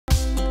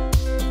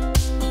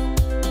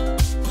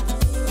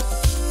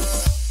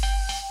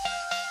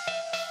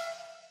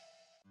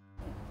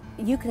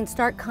You can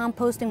start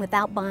composting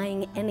without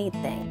buying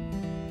anything.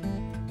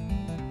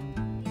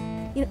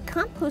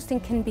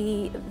 Composting can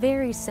be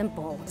very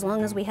simple. As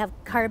long as we have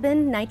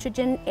carbon,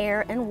 nitrogen,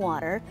 air, and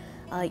water,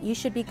 you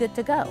should be good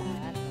to go.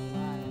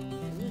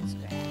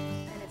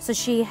 So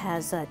she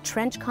has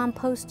trench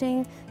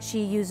composting,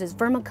 she uses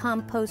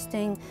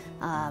vermicomposting,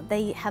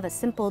 they have a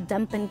simple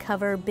dump and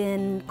cover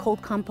bin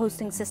cold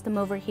composting system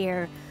over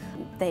here.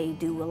 They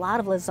do a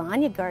lot of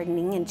lasagna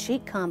gardening and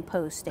sheet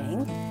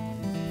composting.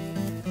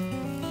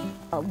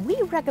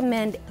 We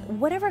recommend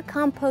whatever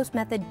compost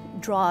method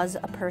draws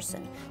a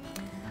person.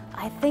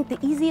 I think the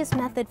easiest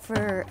method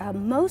for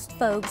most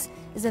folks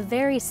is a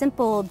very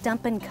simple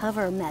dump and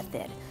cover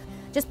method.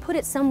 Just put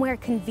it somewhere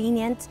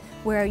convenient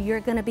where you're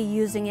going to be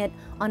using it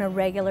on a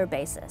regular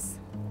basis.